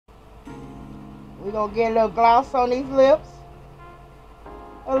We're going to get a little gloss on these lips.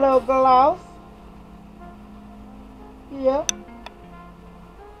 A little gloss. Yep.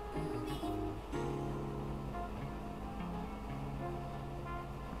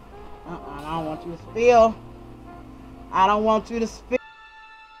 I don't want you to spill. I don't want you to spill.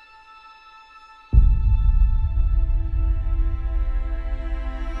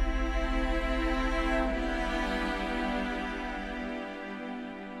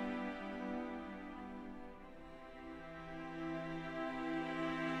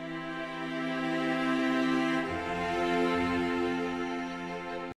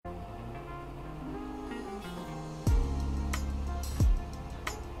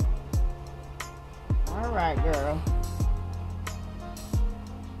 All right, girl.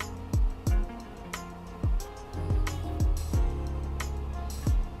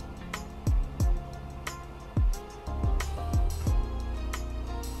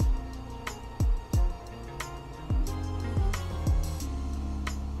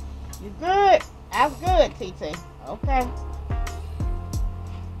 You good? That's good, TT. Okay.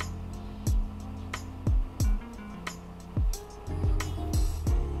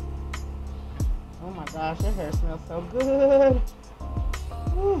 Oh my gosh, your hair smells so good.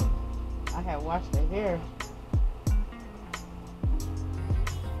 Whew. I had washed the hair.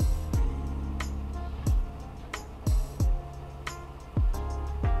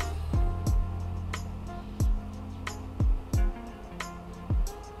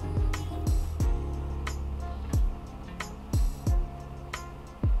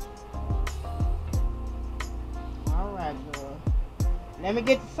 All right, girl. Let me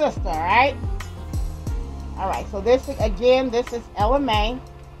get the sister, all right? All right, so this again, this is Ella Mae.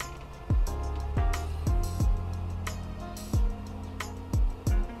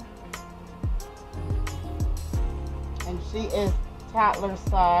 And she is toddler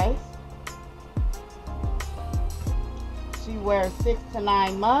size. She wears 6 to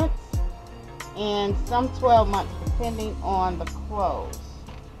 9 months and some 12 months depending on the clothes.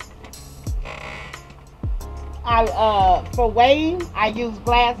 For weighing, I use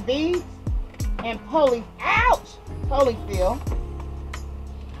glass beads and polyfill.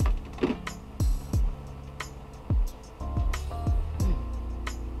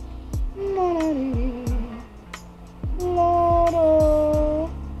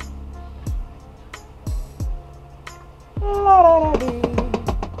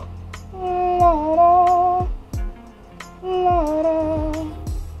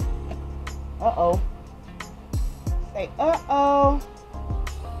 Uh-oh. Say uh-oh.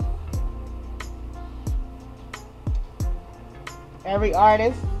 Every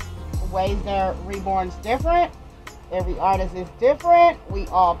artist weighs their Reborns different. Every artist is different. We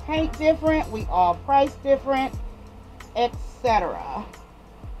all paint different. We all price different, etc.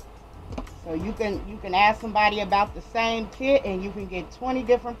 So you can ask somebody about the same kit and you can get 20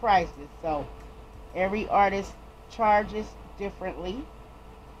 different prices. So every artist charges differently.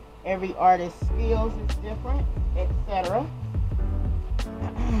 Every artist's skills is different, etc.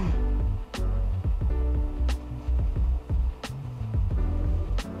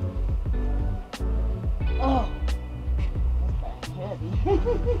 Oh, that's heavy.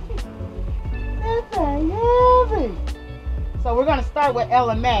 That's heavy. So we're going to start with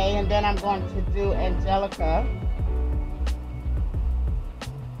Ella Mae, and then I'm going to do Angelica.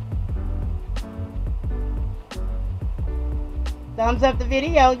 Thumbs up the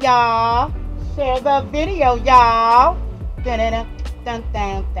video, y'all. Share the video, y'all. Dun dun dun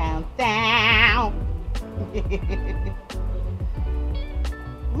dun dun dun.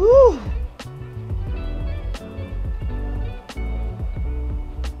 Woo.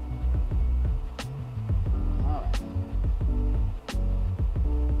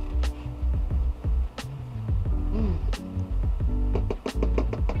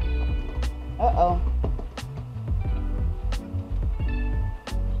 Uh-oh.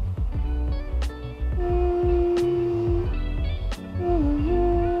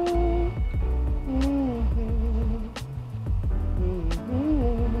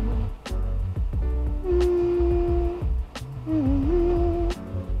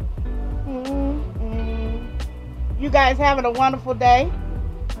 You guys having a wonderful day?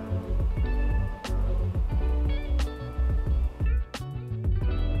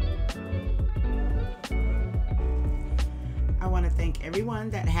 I want to thank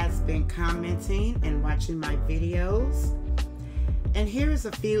everyone that has been commenting and watching my videos. And here's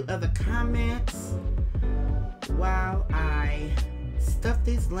a few of the comments while I stuff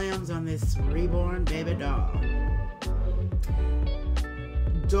these limbs on this Reborn baby doll.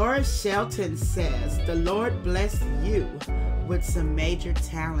 Doris Shelton says, "The Lord bless you with some major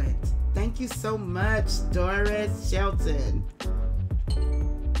talent. Thank you so much, Doris Shelton.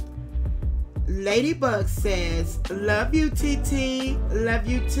 Ladybug says, love you, TT. Love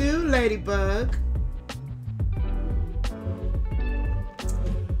you too, Ladybug.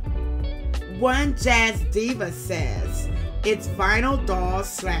 One Jazz Diva says, it's vinyl dolls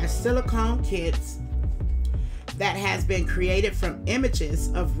 / silicone kits that has been created from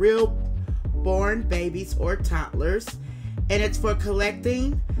images of real born babies or toddlers, and it's for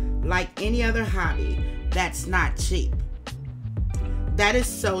collecting like any other hobby. That's not cheap. That is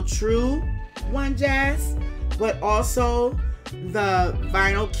so true, One Jazz, but also the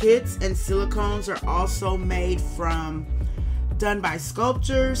vinyl kits and silicones are also made from, done by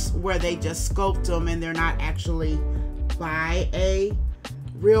sculptors where they just sculpt them and they're not actually by a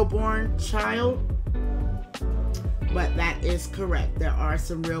real born child. But that is correct. There are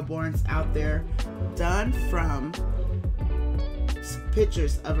some real borns out there done from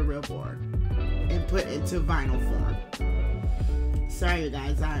pictures of a real born and put into vinyl form. Sorry, you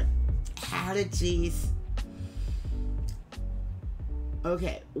guys. Allergies.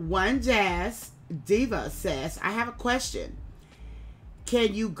 Okay. One Jazz Diva says, I have a question.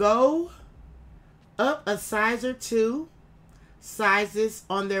 Can you go up a size or two sizes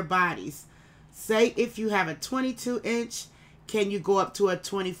on their bodies? Say if you have a 22-inch, can you go up to a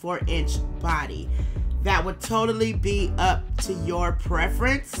 24-inch body? That would totally be up to your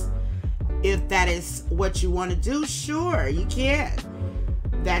preference. If that is what you want to do, sure, you can.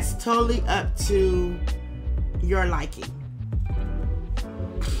 That's totally up to your liking.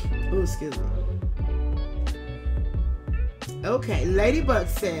 Oh, excuse me. Okay, Ladybug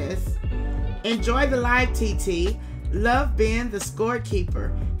says, enjoy the live, TT. Love being the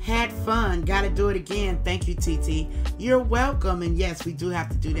scorekeeper. Had fun. Gotta do it again. Thank you, TT. You're welcome. And yes, we do have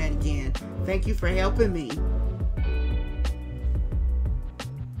to do that again. Thank you for helping me.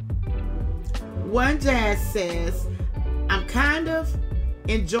 One Jazz says, I'm kind of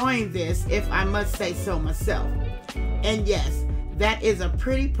enjoying this, if I must say so myself. And yes, that is a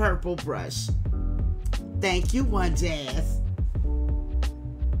pretty purple brush. Thank you, One Jazz.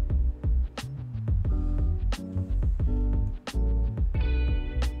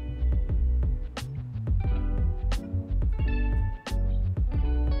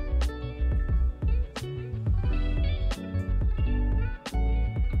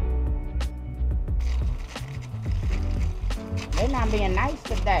 They're not being nice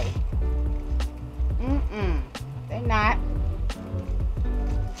today. They not.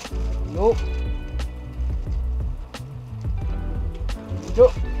 Nope.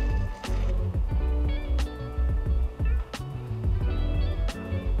 Nope.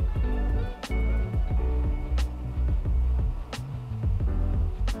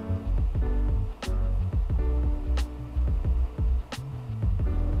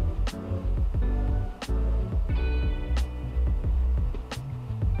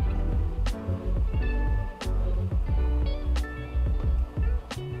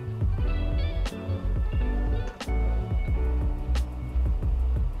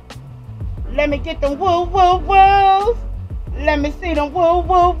 Let me get them woo woo woos. Let me see them woo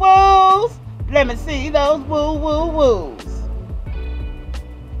woo woos. Let me see those woo woo woos.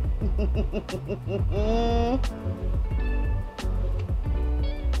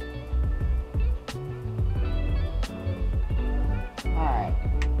 Alright.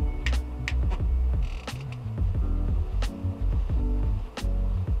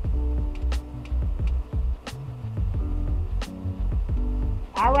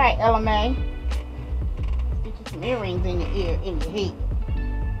 Alright, Ella Mae. Get you some earrings in your ear, in your head.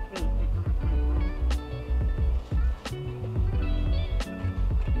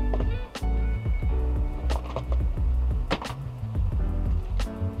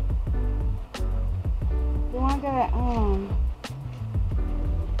 Do I got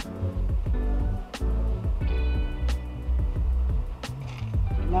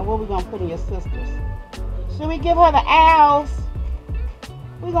now what we gonna put in your sisters? Should we give her the owls?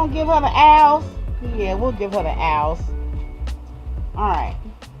 We gonna give her the owls? Yeah, we'll give her the owls. Alright.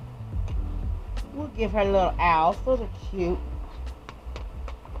 We'll give her little owls. Those are cute.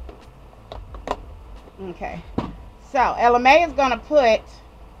 Okay. So, Ella Mae is gonna put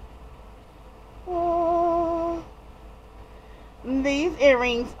these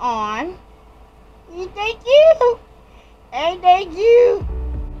earrings on. Ain't they cute? Ain't they cute?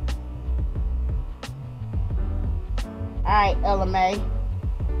 Alright, Ella Mae.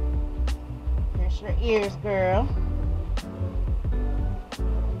 Here's your ears, girl.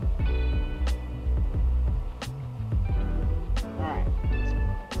 Alright.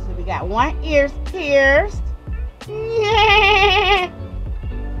 So we got one ear pierced. Yeah.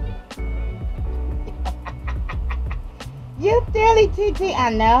 You silly TT, I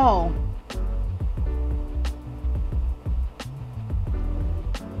know.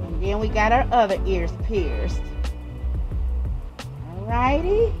 And then we got our other ears pierced.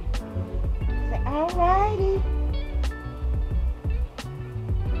 Alrighty. Say alrighty.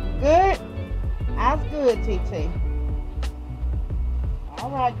 Good? That's good, TT.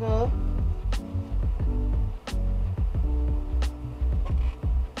 Alright, good.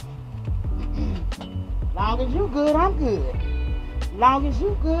 Long as you good, I'm good. Long as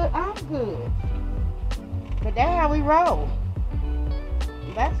you good, I'm good. But that's how we roll.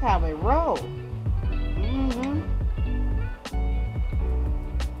 That's how we roll. Mm-hmm.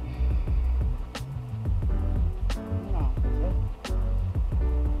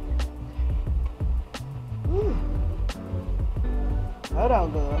 Hold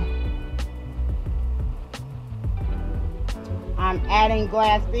on, girl. I'm adding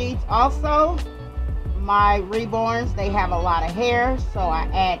glass beads also. My Reborns, they have a lot of hair, so I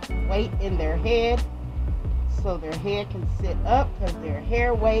add weight in their head so their head can sit up because their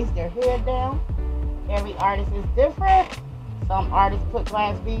hair weighs their head down. Every artist is different. Some artists put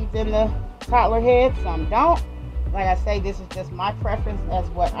glass beads in the toddler head, some don't. Like I say, this is just my preference as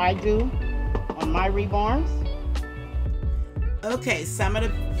what I do on my Reborns. Okay, some of the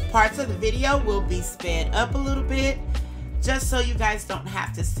parts of the video will be sped up a little bit, just so you guys don't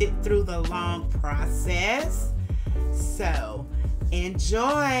have to sit through the long process. So,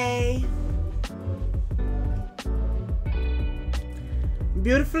 enjoy.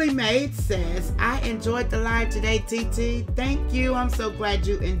 Beautifully Made says, I enjoyed the live today, TT. Thank you. I'm so glad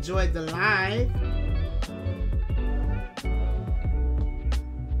you enjoyed the live.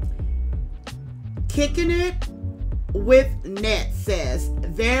 Kicking It with Net says,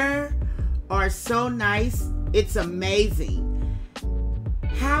 there are so nice. It's amazing.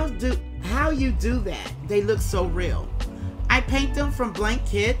 How you do that? They look so real. I paint them from blank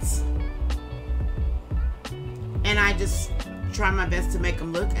kits, and I just try my best to make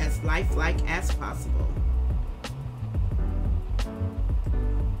them look as lifelike as possible.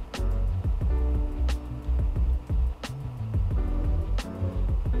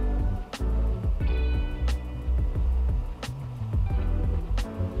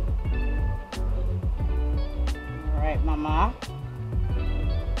 Mama.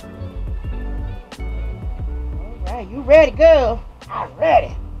 All right, you ready, girl? I'm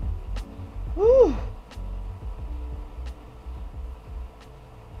ready. Woo.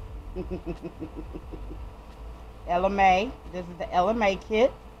 Ella Mae. This is the Ella Mae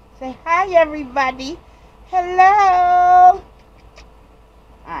Kit. Say hi, everybody. Hello. All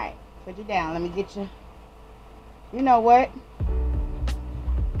right, put you down. Let me get you. You know what?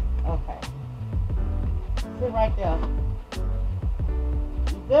 Okay. Sit right there.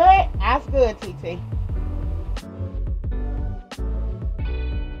 You good? That's good, TT.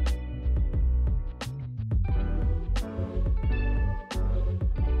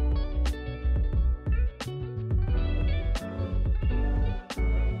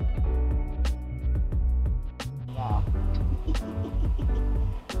 Y'all.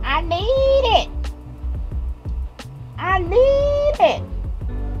 I need it. I need it.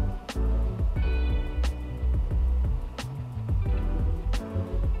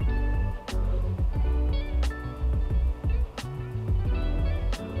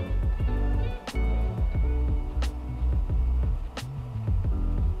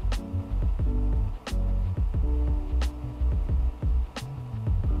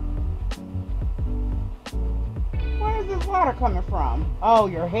 Water coming from? Oh,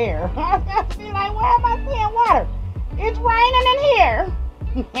 your hair. I was about to be like, why am I seeing water? It's raining in here.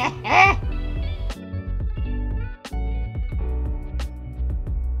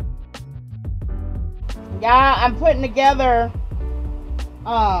 Y'all, I'm putting together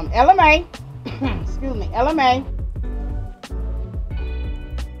Ella Mae. Excuse me, Ella Mae.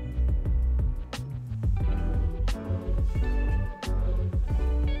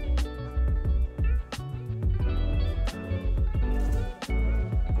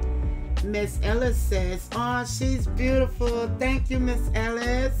 Miss Ellis says, oh, she's beautiful. Thank you, Miss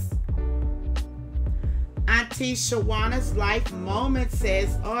Ellis. Auntie Shawana's Life Moment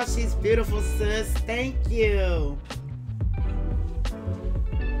says, oh, she's beautiful, sis. Thank you.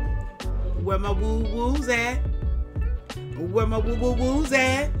 Where my woo-woos at? Where my woo-woo-woos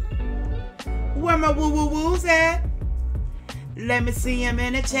at? Where my woo-woo-woos at? Let me see him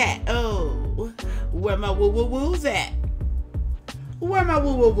in the chat. Oh, where my woo-woo-woos at? Where my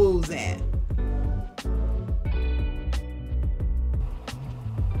woo-woo-woos at?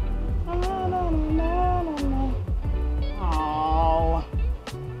 Oh.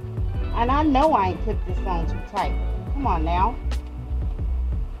 And I know I ain't put this on too tight. Come on now.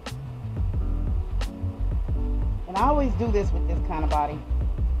 And I always do this with this kind of body.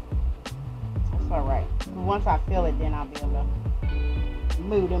 That's alright. Once I feel it, then I'll be able to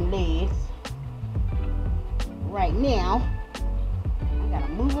move them legs. Right now, I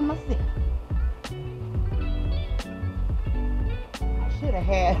gotta move them myself. I should have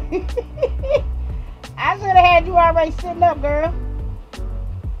had I should have had you already sitting up, girl.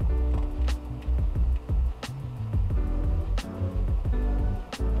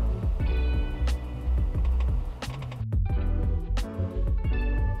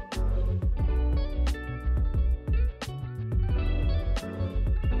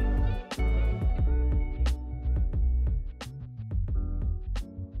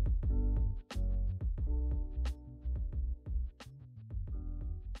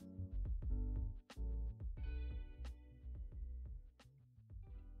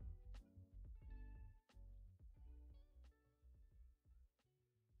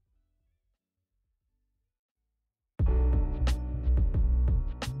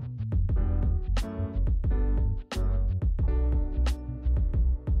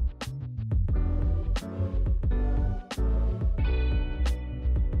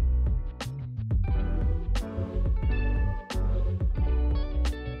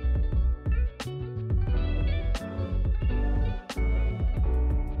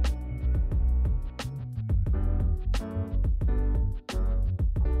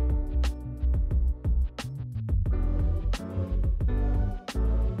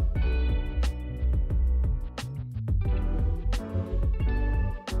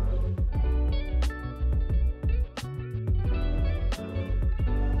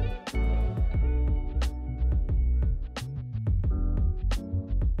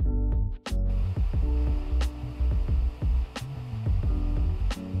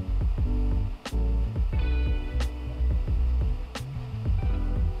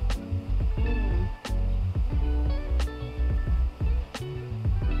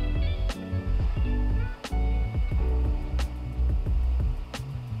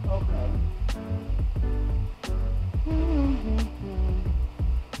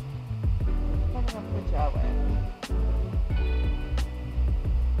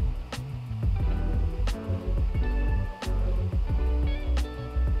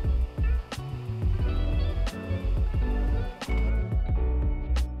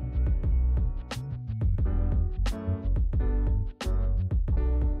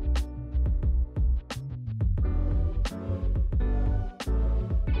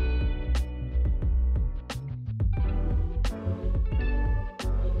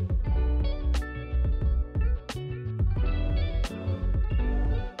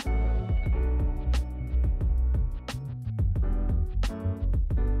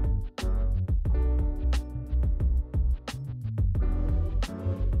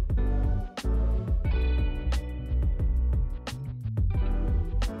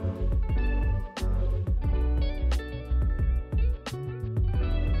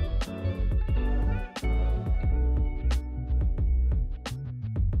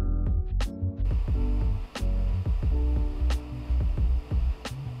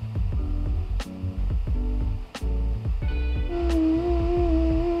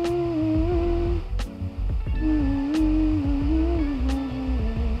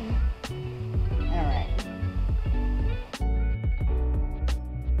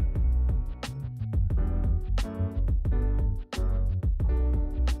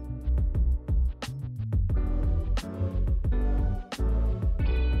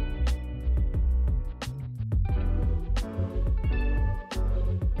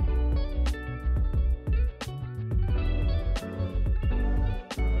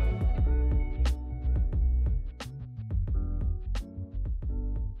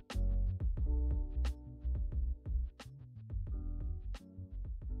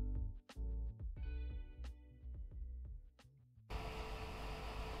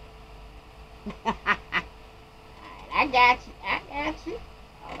 I got you. I got you.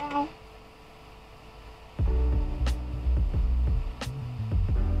 Hold on.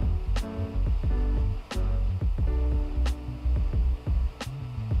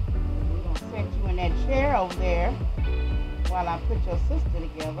 We're going to set you in that chair over there while I put your sister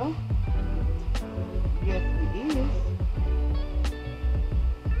together. Yes, it is.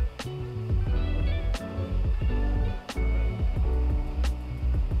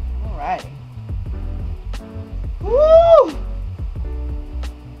 All right. Woo!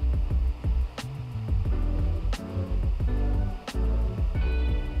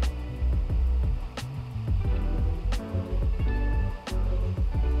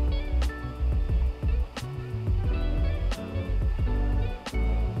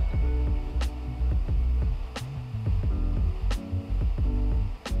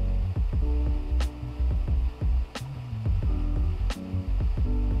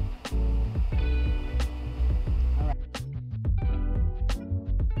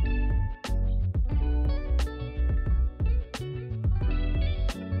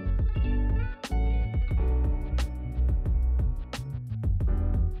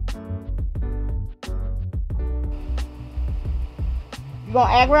 You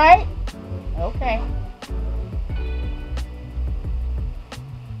gonna act right? Okay.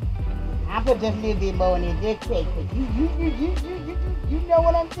 I put just a little bit more in there, just cake. Cause you know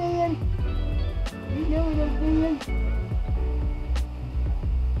what I'm saying? You know what I'm saying?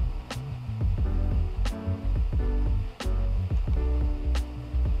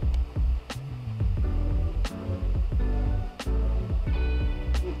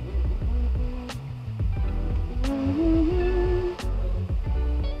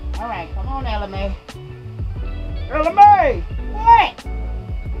 All right, come on, Ella Mae. Ella Mae, what?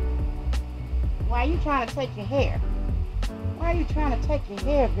 Why are you trying to take your hair? Why are you trying to take your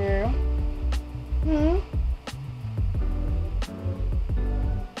hair, girl?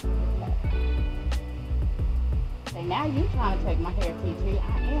 Okay, now you trying to take my hair, TT.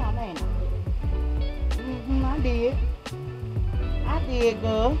 I am, ain't I? I did,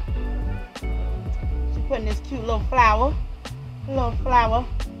 girl. She putting this cute little flower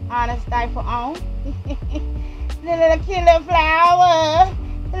honest diaper on. little cute little flower.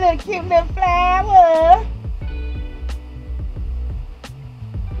 Little cute little flower.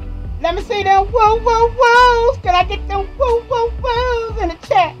 Let me see them woo woo woos. Can I get them woo woo woos in the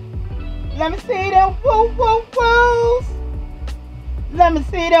chat? Let me see them woo woo woos. Let me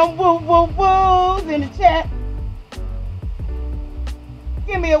see them woo woo woos in the chat.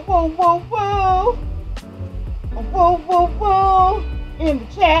 Give me a woo woo woo. A woo woo woo in the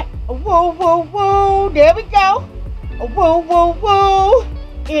chat. A woo woo woo. There we go. A woo woo woo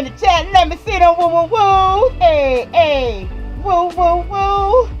in the chat. Let me see them woo woo woo. Hey, hey. Woo woo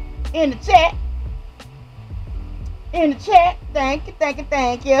woo in the chat. In the chat. Thank you, thank you,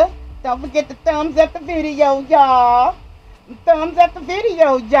 thank you. Don't forget to thumbs up the video, y'all. Thumbs up the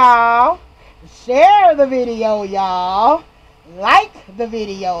video, y'all. Share the video, y'all. Like the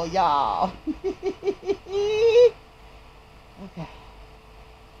video, y'all. Okay.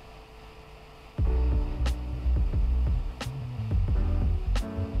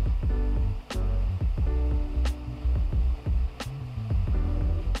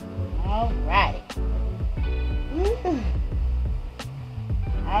 All right.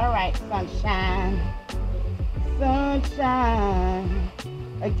 All right, sunshine. Sunshine.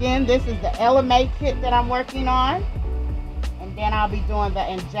 Again, this is the Ella Mae kit that I'm working on. And then I'll be doing the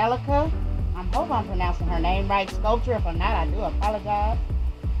Angelica. I hope I'm pronouncing her name right. Sculpture. If I'm not, I do apologize.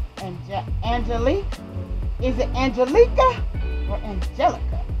 Angelique. Is it Angelica or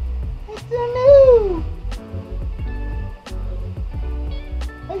Angelica? I don't know.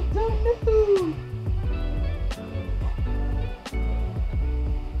 I don't know.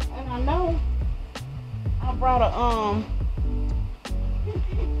 And I know I brought a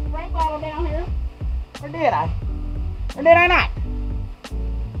spray bottle down here. Or did I? Or did I not?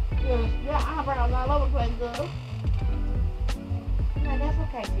 Your eyebrows all over the place, girl. No, that's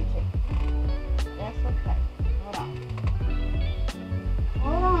okay, TT. That's okay. Hold on.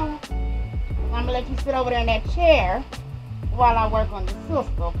 Hold on. I'm gonna let you sit over there in that chair while I work on the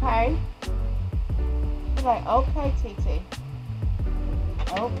sister, okay? She's like, okay, TT.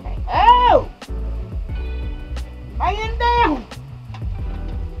 Okay. Oh! Laying down.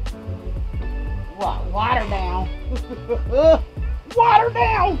 What? Water down. Water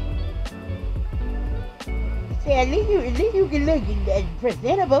down. Say, at least you can look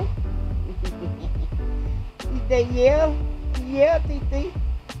presentable. He said, yeah, TT.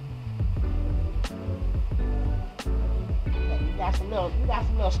 You got some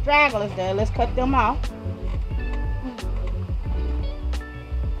little stragglers there. Let's cut them off.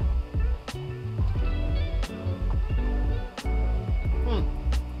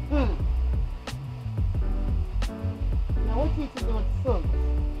 Now what TT do with the scissors?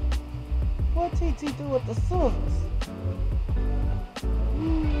 What TT do with the scissors?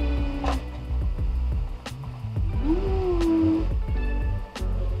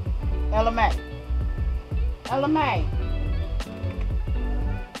 Ella Mae. Ella Mae.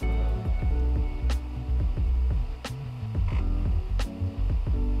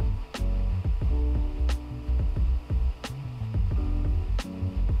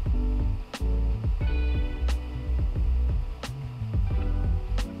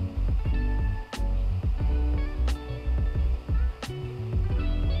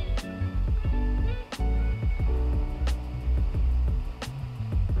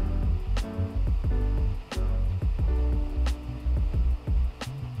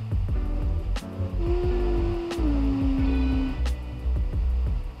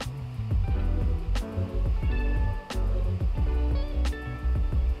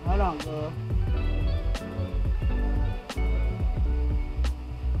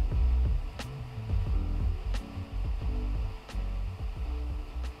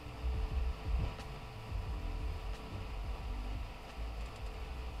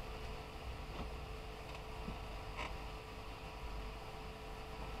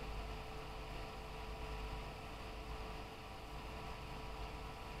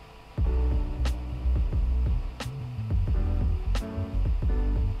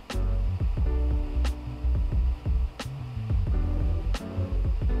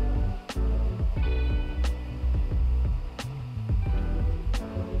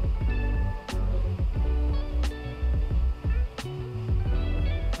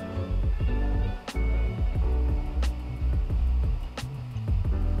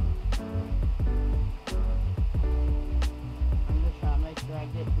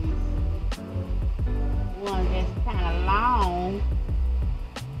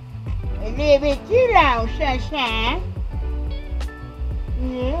 little bit too long, sunshine.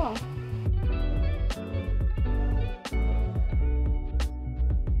 Yeah.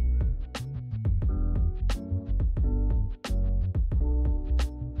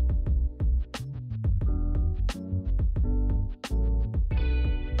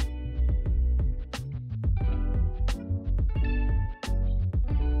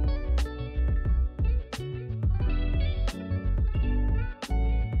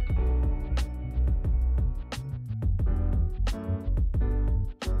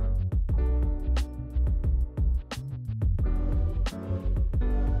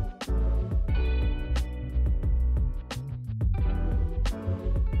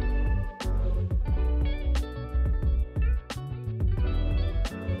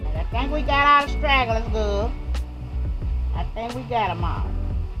 I think we got all the stragglers good. I think we got them all.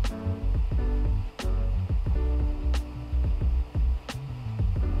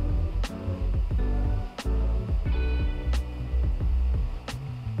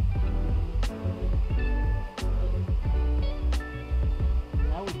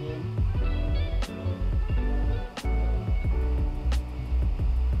 No, we didn't.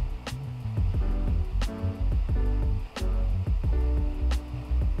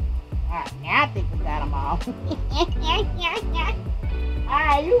 Alright, now I think we got them all.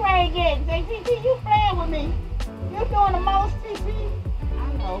 Alright, you ain't getting TT, you playing with me. You doing the most, TT.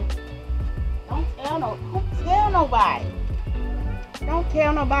 I know. Don't tell nobody. Don't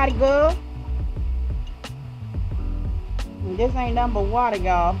tell nobody, girl. And this ain't nothing but water,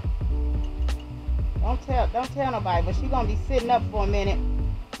 y'all. Don't tell nobody, but she gonna be sitting up for a minute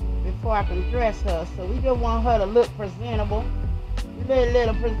before I can dress her. So we just want her to look presentable.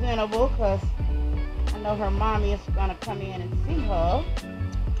 Little presentable, because I know her mommy is gonna come in and see her.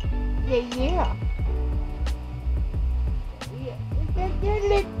 Yeah.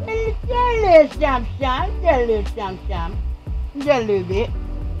 Just a little bit.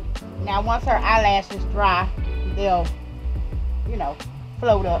 Now once her eyelashes dry, they'll,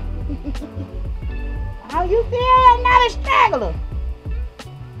 float up. How you feel? Not a straggler.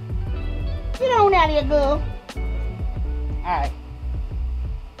 Get on out of here, girl. Alright.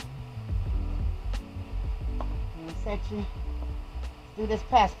 Set you do this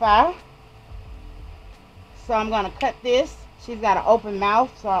pacifier. So I'm gonna cut this. She's got an open mouth.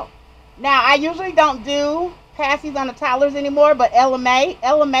 So now I usually don't do passies on the toddlers anymore, but Ella Mae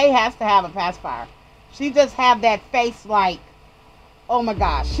has to have a pacifier. She just have that face like, oh my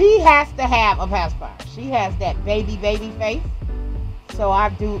gosh, she has to have a pacifier. She has that baby face. So I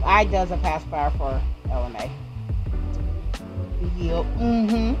does a pacifier for Ella Mae. Yep.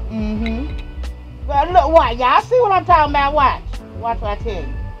 But look, what? Y'all see what I'm talking about? Watch what I tell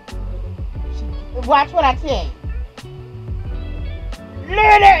you. Watch what I tell you. Look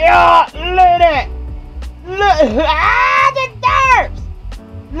at it, y'all. Look at that. Look. The derps.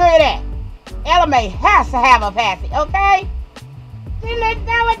 Look at that. Ella Mae has to have a passy, okay? See, let's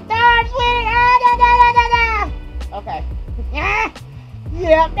go with derps with it. Okay.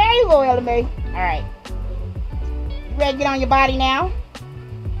 Yeah, there you go, Ella Mae. All right. You ready to get on your body now?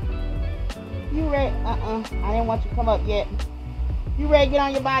 You ready? I didn't want you to come up yet. You ready to get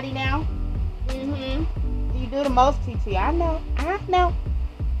on your body now? You do the most, TT. I know.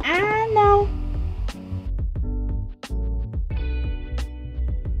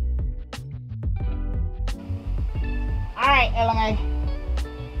 Alright, Ella Mae.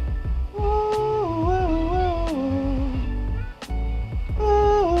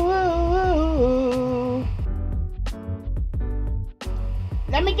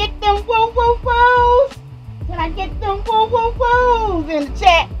 Let me get them woo-woo-woos. Can I get them woo-woo-woos in the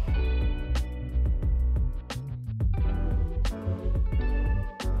chat?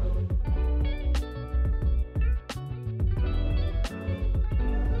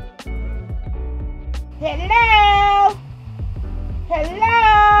 Hello?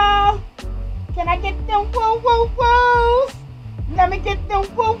 Hello? Can I get them woo-woo-woos? Let me get them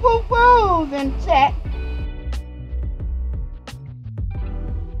woo-woo-woos in the chat.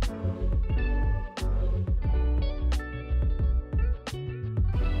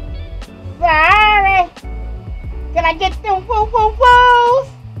 Sorry. Can I get them woo-woo-woos?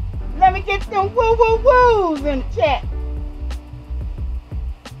 Let me get them woo-woo-woos in the chat.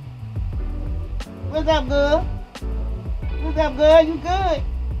 What's up, girl? What's up, girl? You good?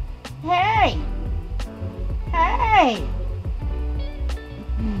 Hey. Hey.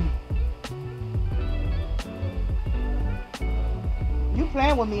 You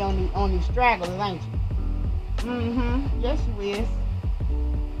playing with me on these stragglers, ain't you? Yes, you is.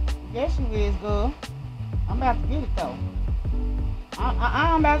 Yes, you is, girl. I'm about to get it, though.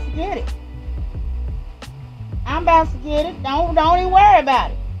 I'm about to get it. I'm about to get it. Don't even worry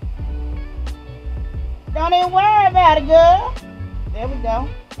about it. Don't even worry about it, girl. There we go.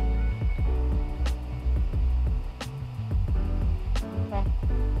 Okay.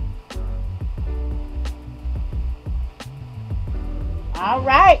 All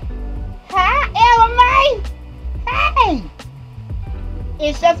right. Hi, Ella Mae. Hey.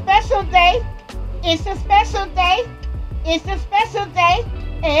 It's your special day. It's a special day. It's a special day.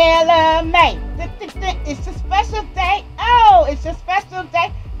 Ella Mae. It's a special day. Oh, it's a special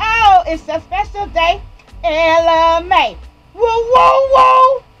day. Oh, it's a special day. Ella Mae. Whoa, whoa,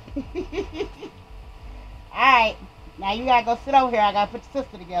 whoa. Alright. Now you gotta go sit over here. I gotta put your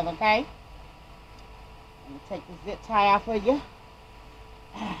sister together, okay? Let me take the zip tie out for you.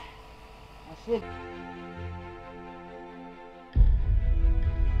 I should.